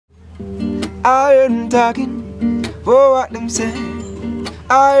I heard them talking, for what them say.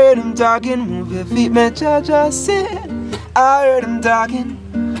 I heard them talking, move your feet, make Jaja say. I heard them talking,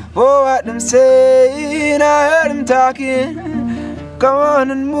 for what them saying. I heard them talking, come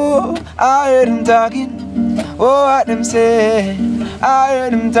on and move. I heard them talking, for what them say. I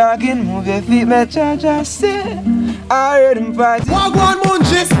heard them talking, move your feet, make Jaja say. I heard them fighting. Wha Gwaan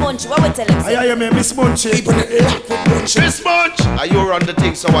Munchy. Miss Munchy, what we tell him? I hear me, Miss Munchy. People lock with Munchy. Miss Munch, are you run the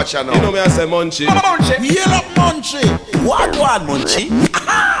thing, so watch you now. You know me, I say Munchy. Yell up Munchy. Wha Gwaan Munchy.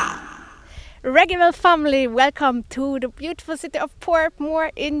 Reggaeville family, welcome to the beautiful city of Portmore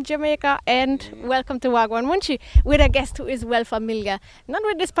in Jamaica, and welcome to Wha Gwaan Munchy with a guest who is well familiar, not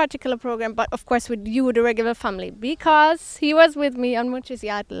with this particular program, but of course with you, the Reggaeville family, because he was with me on Munchy's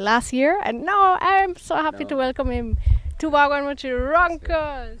Yacht last year, and now I'm so happy to welcome him to Wha Gwaan Munchy,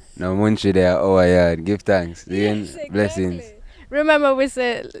 Runkus. No, Munchy there, our yard, give thanks, Yes, exactly. blessings. Remember we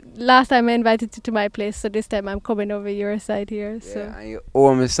said last time I invited you to my place, so this time I'm coming over your side here. So. Yeah, and you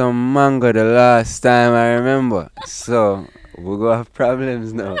owe me some mango the last time I remember. So we're going to have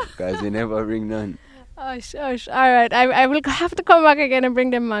problems now because you never bring none. Oh, shush. All right. I will have to come back again and bring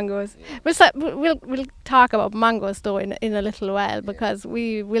them mangoes. We'll talk about mangoes though in a little while, because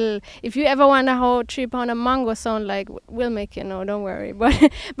we will. If you ever wonder how 3 pound of mango sound like, we'll make you know. Don't worry.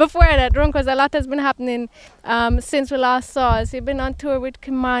 But before that, Runkus, a lot has been happening since we last saw us. You've been on tour with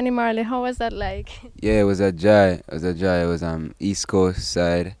Kimani Marley. How was that like? Yeah, it was a joy. It was a joy. It was East Coast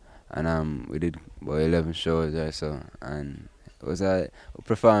side, and we did about 11 shows or so, and it was a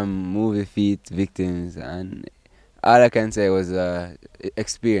perform movie feat, victims, and all I can say was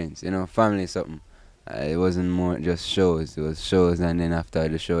experience, you know, family something. It wasn't more just shows, it was shows, and then after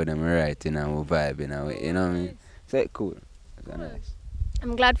the show them we writing and we vibe in a way, you know what I mean? So it's cool. It was nice.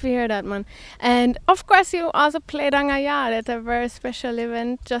 I'm glad to hear that, man. And of course you also played on a yard at a very special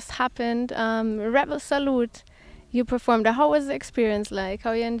event just happened, Rebel Salute. You performed. How was the experience like?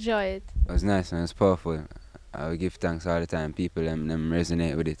 How you enjoy it? It was nice, man. It was powerful. I would give thanks all the time. People them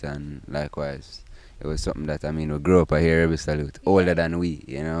resonate with it, and likewise, it was something that we grew up. I hear Rebel Salute, older than we,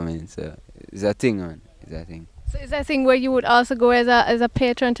 you know what I mean? So it's a thing, man. It's a thing. So is that a thing where you would also go as a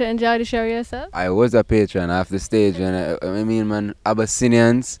patron to enjoy the show yourself? I was a patron off the stage, and I mean, man,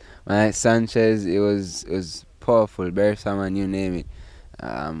 Abyssinians, man, Sanchez, it was powerful. Bersam, you name it.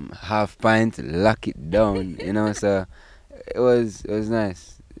 Half pint, lock it down, you know. So it was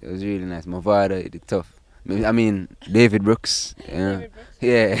nice. It was really nice. Mavada, it did tough. I mean, David Brooks, you know. David Brooks.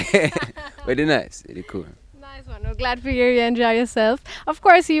 Yeah, but it's nice, it's cool. Nice one. We're glad to hear you enjoy yourself. Of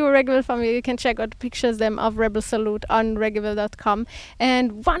course, you Reggaeville family, you can check out the pictures of Rebel Salute on reggaeville.com.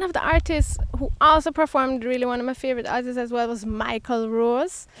 And one of the artists who also performed, really one of my favorite artists as well, was Mykal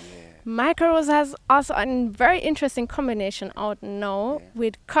Rose. Yeah. Mykal Rose has also a very interesting combination out now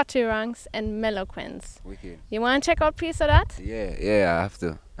with Cutty Ranks and Melloquence. Wicked. You want to check out a piece of that? Yeah, I have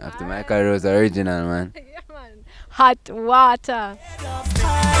to. Mykal Rose original, man. Yeah, man. Hot Wata.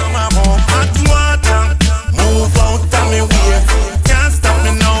 Hot water, move out of me way. Can't stop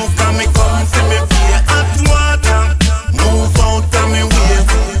me now from me come to me fear. Hot water, move out of me way.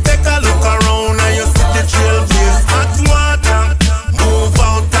 Take a look around and you see the trailblaze. Hot water, move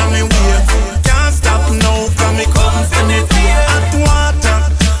out of me way. Can't stop now from me come to me fear. Hot water,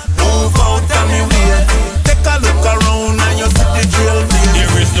 move out of me way. Take a look around and you see the trailblaze.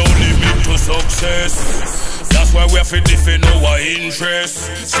 There is no limit to success. That's why we have to defend our interest.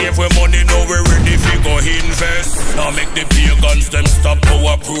 Save our money, now we're ready to go invest. Now make the pagans them stop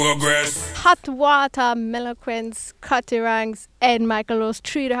our progress. Hot Wata, Melloquence, Cutty Ranks, and Mykal Rose,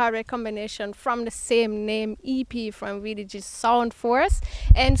 3 the hardware combination from the same name EP from VDG Sound Force.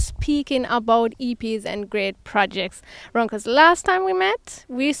 And speaking about EPs and great projects, Runkus, last time we met,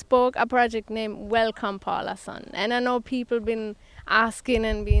 we spoke a project named Welcome Paula Son. And I know people been asking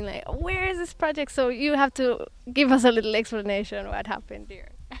and being like, where is this project? So you have to give us a little explanation what happened here.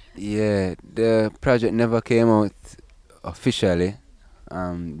 Yeah, the project never came out officially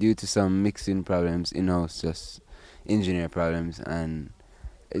due to some mixing problems in-house, just engineer problems, and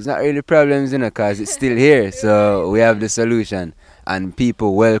it's not really problems, you know, because it's still here. So we have the solution, and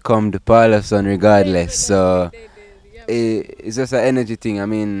people welcomed Paula Son regardless. So it's just an energy thing. I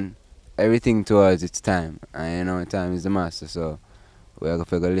mean, everything towards its time, and you know, time is the master. So we're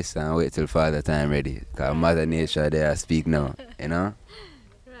going to listen and wait till Father time ready, because Mother Nature there speak now, you know.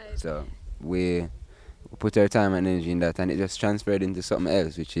 Right. So we put our time and energy in that, and it just transferred into something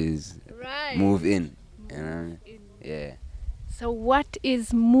else, which is Move In, you know. Yeah. So what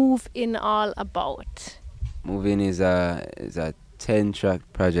is Move In all about? Move In is a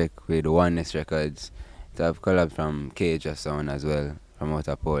 10-track project with Oneness Records. To have collab from Cage Sound as well, from out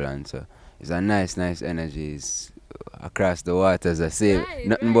of Poland. So it's a nice energy. It's across the waters. I say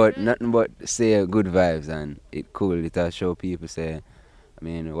nothing but say good vibes, and it cool. It show people say, I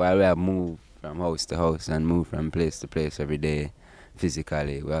mean, while we have moved from house to house and move from place to place every day,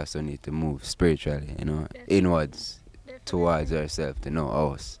 physically, we also need to move spiritually, you know, inwards towards ourselves, to know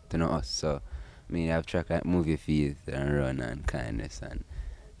us. So, I mean, I have track like move your feet and run and kindness and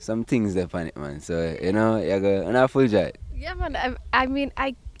some things there on it, man. So, you know, you go on a full joy. Yeah, man. I mean,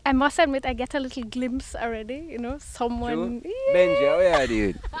 I must admit, I get a little glimpse already. You know, someone. True. Benji, how are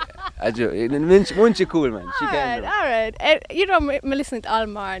you, dude? Munchy cool, man. She All right. And, you know, me listen to all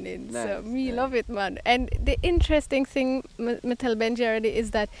morning, so me love it, man. And the interesting thing, me tell Benji already,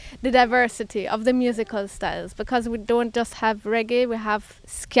 is that the diversity of the musical styles, because we don't just have reggae, we have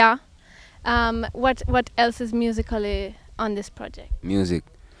ska. What else is musically on this project? Music.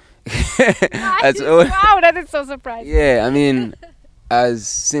 Wow, that is so surprising. Yeah, I mean, as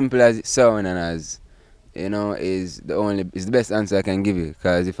simple as it sounds and as, you know, is the best answer I can give you.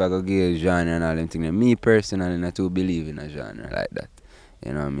 Because if I go give a genre and all them things, me personally, I too believe in a genre like that.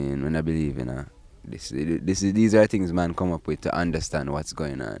 You know what I mean? When I believe in these are things man come up with to understand what's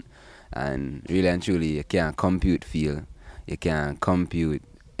going on. And really and truly, you can't compute feel, you can't compute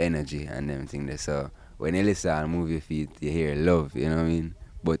energy and them things there. So when you listen and move your feet, you hear love, you know what I mean?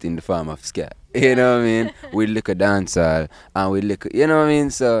 But in the form of ska, you know what I mean? We look at dancehall and we look, you know what I mean?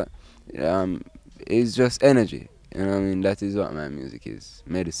 So it's just energy, you know what I mean? That is what my music is,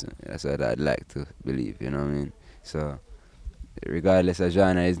 medicine. That's what I'd like to believe, you know what I mean? So regardless of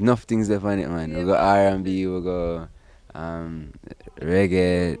genre, there's enough things there on it, man. We got R&B, we got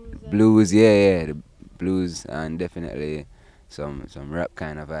reggae, blues, the blues, and definitely some rap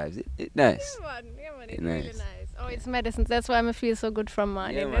kind of vibes. It's nice. Yeah, man, It's it's nice. really nice. Oh, it's medicine. That's why I feel so good from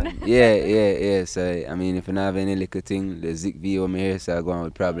morning. Yeah, man. yeah. So, I mean, if you don't have any little thing, the Zik V over here, so I go on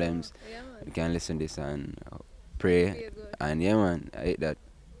with problems, you can listen to this and pray. And yeah, man, I hate that.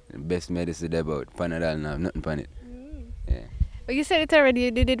 The best medicine about Panadol and I have nothing on it. Yeah. But you said it already.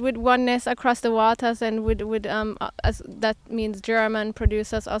 You did it with Oneness Across the Waters, and with that means German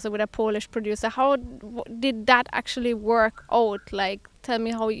producers, also with a Polish producer. How did that actually work out? Like, tell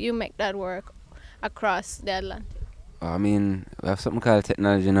me how you make that work across the Atlantic. I mean, we have something called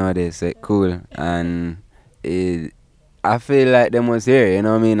technology nowadays, so it's cool. And I feel like them was here, you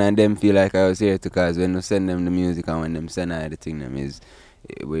know what I mean? And them feel like I was here too, because when we send them the music and when them send out the thing, them is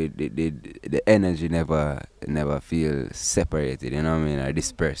the energy never feel separated, you know what I mean, or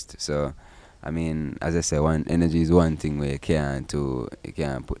dispersed. So, I mean, as I said, energy is one thing where you can't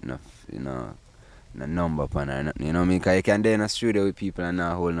put enough, you know, a number upon or nothing, you know what I mean? Because you can be in a studio with people and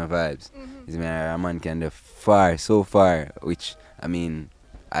not hold no vibes. I mean, a man can go so far, which, I mean,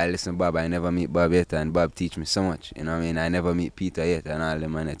 I listen to Bob, I never meet Bob yet, and Bob teach me so much, you know what I mean? I never meet Peter yet, and all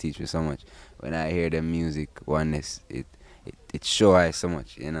them man teach me so much. When I hear them music, Oneness, it shows so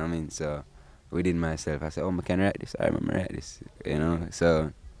much, you know what I mean? So, within myself, I said, oh, I can write this, I remember write this, you know?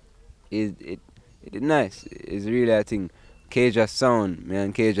 So, it's nice. It's really, I think, Cage's sound, me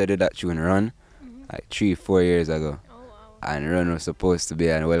and Cage did that tune Run, like 3-4 years ago. Oh, wow. And Run was supposed to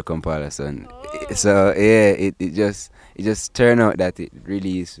be on Welcome Paulson. So yeah, it just turned out that it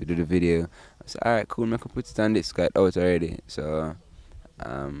released. We did the video. I said, alright, cool, I can put it on this, got out already. So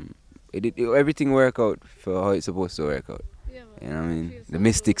everything worked out for how it's supposed to work out. Yeah, you know what I mean? The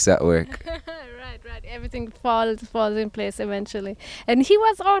mystics at work. Right. Everything falls in place eventually. And he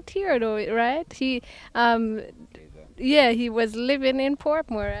was out here though, right? He he was living in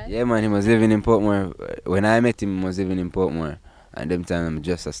Portmore, right? Yeah, man, he was living in Portmore. When I met him, he was living in Portmore. And them time I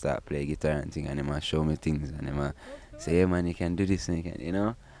just start play guitar and thing, and he might show me things, and he might say, yeah, man, you can do this, and you can, you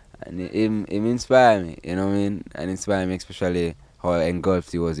know. And him inspired me, you know what I mean? And inspired me especially how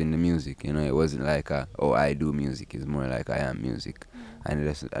engulfed he was in the music, you know. It wasn't like I do music. It's more like I am music. And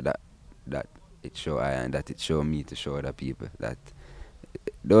it showed me to show other people that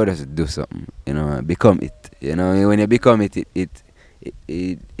don't just do something, you know, become it. You know, when you become it,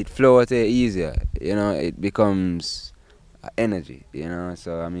 it flows out easier. You know, it becomes energy. You know,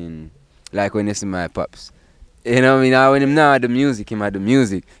 so I mean, like when you see my pops, you know, I mean, when him now the music, him had the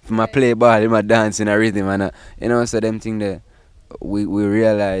music. If I play ball, him a dance in a rhythm, and you know, so them thing there, we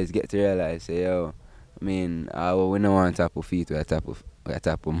get to realize, say, yo, I mean, we don't want tap of feet, we tap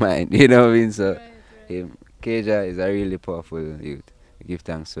of mind. You know what I mean? So, Keja is a really powerful youth. I give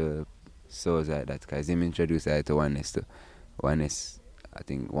thanks for souls like that, because him introduced I to Oneness too. Oneness, I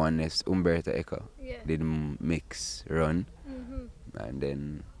think Oneness, Umberto Echo did mix Run, and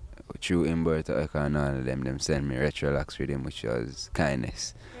then through Umberto Echo and all of them send me Retrolax with him, which was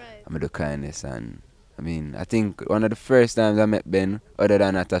Kindness. I'm do Kindness, and I mean, I think one of the first times I met Ben, other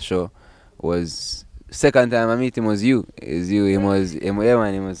than at a show, was second time I met him was you. Yeah,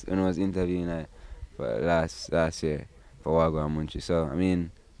 man, he was when I was interviewing for last year for Wha Gwaan Munchy. So I mean,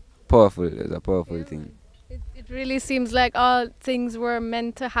 powerful. It was a powerful thing. It really seems like all things were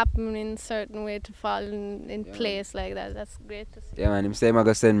meant to happen in a certain way to fall in place like that. That's great to see. Yeah, man. Him say I'm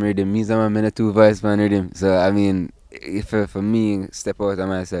gonna send me rhythm. He's a man, a 2 voice man rhythm. So I mean, if for me step out of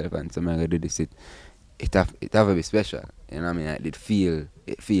myself and so I'm gonna do this, it have to be special. You know what I mean? It feel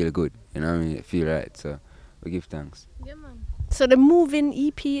good. You know what I mean? It feel right. So we give thanks. Yeah, man. So the Moving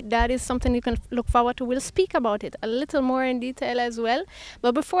EP, that is something you can look forward to. We'll speak about it a little more in detail as well.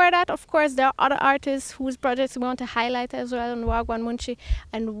 But before that, of course, there are other artists whose projects we want to highlight as well on Wha Gwaan Munchy.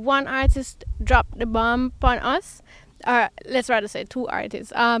 And one artist dropped the bomb upon us. Or let's rather say 2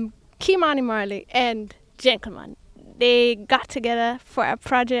 artists. Kimani Marley and Gentleman. They got together for a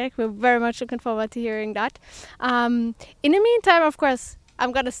project. We're very much looking forward to hearing that. In the meantime, of course,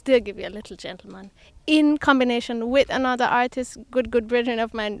 I'm going to still give you a little Gentleman. In combination with another artist, good brethren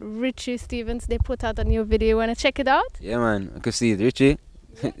of mine, Richie Stephens. They put out a new video. Want to check it out? Yeah, man. I can see it. Richie,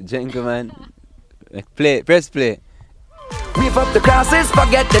 Gentleman. Press play. Weave up the crosses,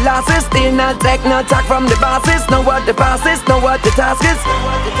 forget the losses. Still not take no talk from the bosses. Know what the pass is, know what the task is.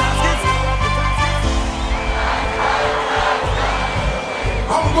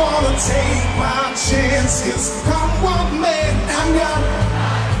 I'm gonna take my chances. Come what may, I'm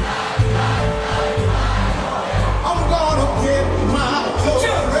gonna get my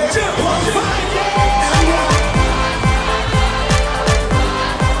glory.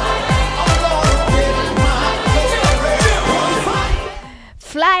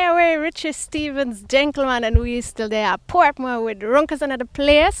 Fly Away, Richie Stephens, Gentleman, and we still there at Portmore with Runkus Another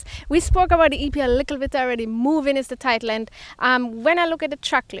Place. We spoke about the EP a little bit already. Moving is the title, and when I look at the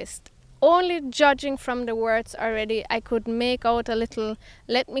track list, only judging from the words already, I could make out a little,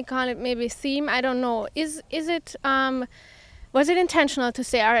 let me call it maybe theme. I don't know. Is it was it intentional to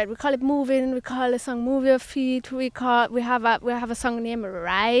say, all right, we call it Moving, we call the song Move Your Feet, we have a song named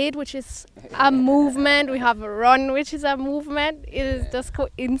Ride, which is a movement, we have a Run, which is a movement. Is it just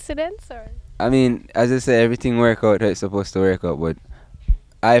coincidence, or? I mean, as I say, everything work out how it's supposed to work out, but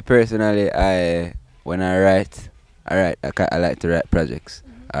I personally, when I write, I like to write projects.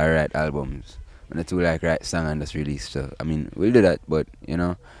 I write albums. When I do like write song and just release stuff. I mean, we'll do that, but you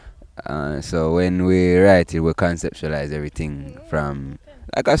know. So when we write it, we conceptualize everything from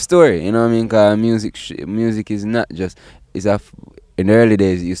like a story, you know what I mean? Cause music is not just, in the early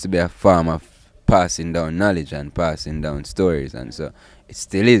days it used to be a form of passing down knowledge and passing down stories, and so it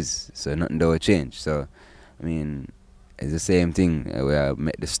still is. So nothing will change. So I mean, it's the same thing. We have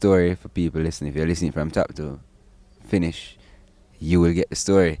made the story for people listening. If you're listening from top to finish, you will get the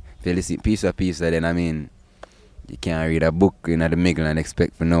story. If you listen piece by piece, then I mean, you can't read a book in the middle and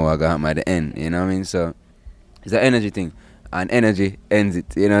expect to know what got happen at the end, you know what I mean? So it's an energy thing, and energy ends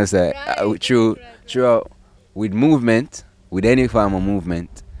it, you know. So throughout with movement, with any form of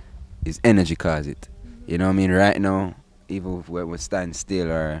movement, is energy cause it. You know what I mean? Right now, even if we stand still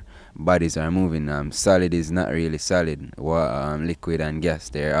or bodies are moving, solid is not really solid. Liquid and gas,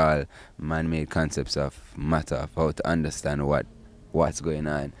 they're all man-made concepts of matter, of how to understand what's going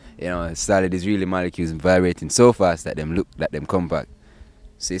on. You know, solid is really molecules vibrating so fast that them compact.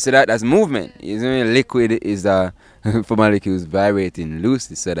 So that's movement. You know, liquid is for molecules vibrating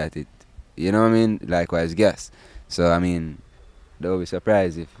loosely so that it, you know what I mean? Likewise gas. So I mean, don't be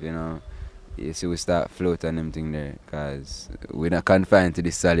surprised if, you know, you see we start floating them thing there, because we're not confined to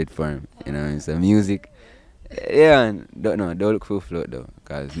this solid form, you know. So music, yeah, don't look full float though,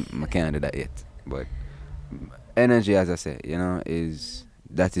 because I can't do that yet. But energy, as I say, you know,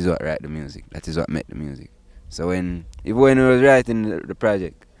 that is what write the music. That is what make the music. So when we was writing the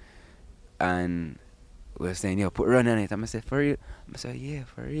project and we were saying, yo, put Run on it, I'm say, for real? I say, yeah,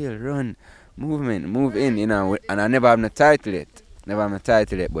 for real, Run, movement, move in, you know. And I never have no title yet.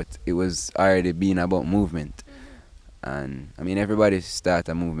 But it was already being about movement. And I mean, everybody start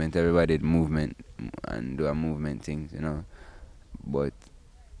a movement, everybody did movement and do a movement things, you know. But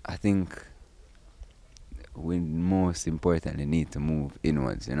I think we most importantly need to move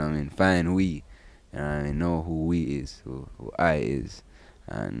inwards, you know what I mean? Find we, you know what I mean? Know who we is, who I is,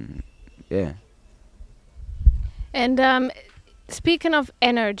 and yeah. And speaking of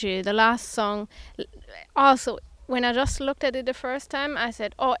energy, the last song, also, when I just looked at it the first time, I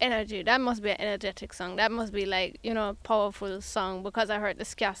said, oh, energy, that must be an energetic song. That must be like, you know, a powerful song, because I heard the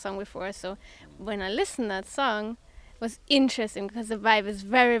ska song before. So when I listened to that song, it was interesting because the vibe is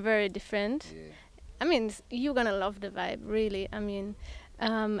very, very different. Yeah. I mean, you're going to love the vibe, really. I mean,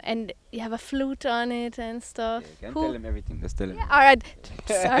 And you have a flute on it and stuff. Yeah, you can tell him everything. Just tell him. Yeah, all right.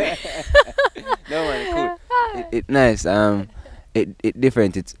 Sorry. No man, cool. It nice. It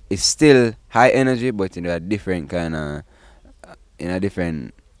different. It's still high energy, but in a different kind of, in a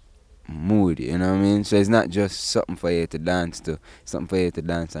different mood. You know what I mean? So it's not just something for you to dance to. Something for you to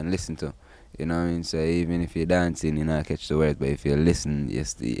dance and listen to. You know what I mean? So even if you're dancing, you know, catch the words, but if you listen,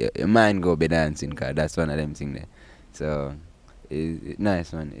 your mind go be dancing, cause that's one of them things there. So it's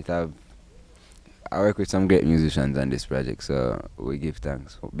nice, man. I work with some great musicians on this project, so we give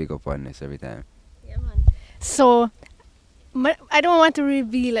thanks. Big up Oneness every time. Yeah, man. So I don't want to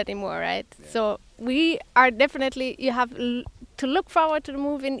reveal anymore, right? Yeah. So we are definitely, you have to look forward to the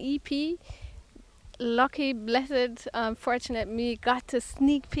moving EP. Lucky, blessed, fortunate me got to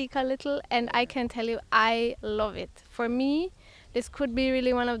sneak peek a little, and I can tell you I love it. For me, this could be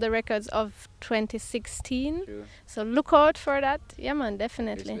really one of the records of 2016. True. So look out for that. Yeah, man,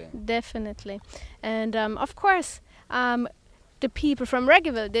 definitely. Definitely. And of course, the people from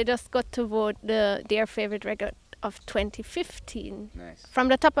Reggaeville, they just got to vote their favorite record of 2015. Nice. From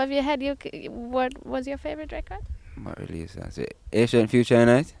the top of your head, what was your favorite record? What release? Ancient Future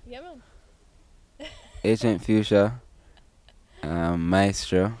Unite? Yeah, man. Ancient Future,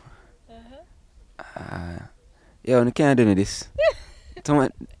 Maestro. Yo, you can't do this.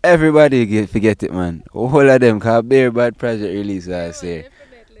 Everybody forget it, man. All of them, cause Bare Bad Project release, I say.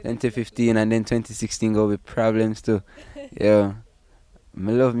 2015 and then 2016 go with problems too. Yo,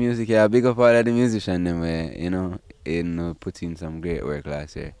 I love music. Yeah, big up all of the musicians them where put in some great work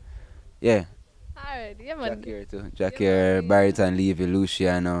last year. Yeah. Alright, yeah, man. Jack here too. Jack here, Barrington, Levy,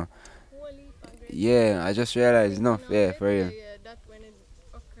 Luciano. Yeah, I just realized enough. Yeah, for real. Yeah, that's when it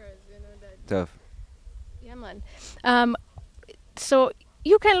occurs, that. Tough. Yeah, man. So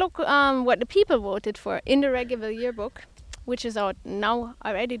you can look what the people voted for in the Reggaeville Yearbook, which is out now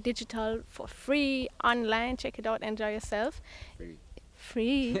already digital for free online. Check it out, enjoy yourself.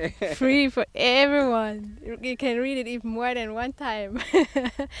 Free for everyone. You can read it even more than one time.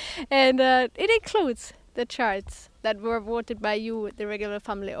 And it includes the charts that were voted by you, the Reggaeville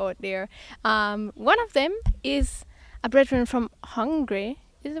family out there. One of them is a brethren from Hungary.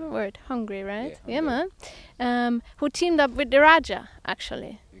 Is the word Hungary, right? Yeah, man. Who teamed up with the Raja,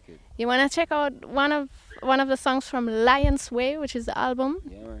 actually. Okay. You wanna check out one of the songs from Lion's Way, which is the album?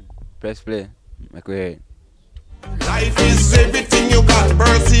 Yeah, man. Press play. Make we hear it. Life is everything you got.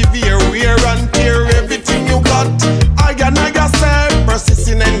 Persevere, wear and tear everything you got. I yourself,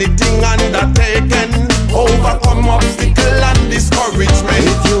 persisting anything undertaken. Overcome obstacle and discouragement.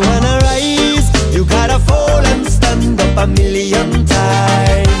 If you wanna rise, you gotta fall and stand up a million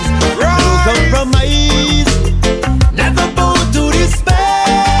times. No compromise, never bow to despair.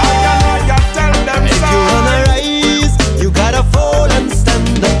 Tell them if you wanna rise, you gotta fall and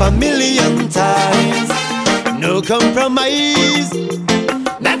stand up a million times. No compromise,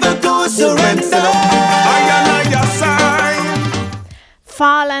 never go surrender.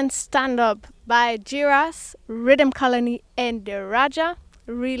 Fall and Stand Up by Jiras, Rhythm Colony and the Raja.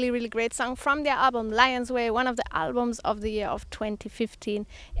 Really, really great song from their album Lion's Way, one of the albums of the year of 2015.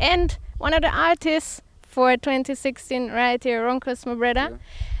 And one of the artists for 2016 right here, Runkus, my brother. Yeah.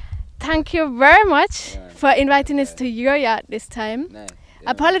 Thank you very much for inviting us to your yard this time. Nice.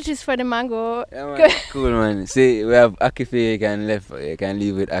 Yeah, apologies for the mango. Yeah, man. Cool, man. See, we have Aki for you can leave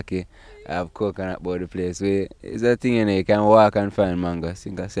with Aki. I have coconut about the place. It's a thing, you can walk and find mango. I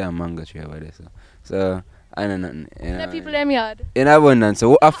think I see a mango tree over there. So I know nothing. The people them yard. In abundance.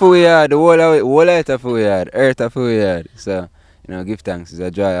 So a full yard, the whole of it a full yard, earth a full yard. So, give thanks. It's a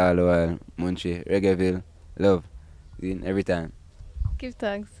joy all the while. Munchy, Reggaeville, love. Every time. Give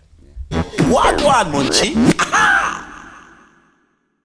thanks. Wha Gwaan Munchy.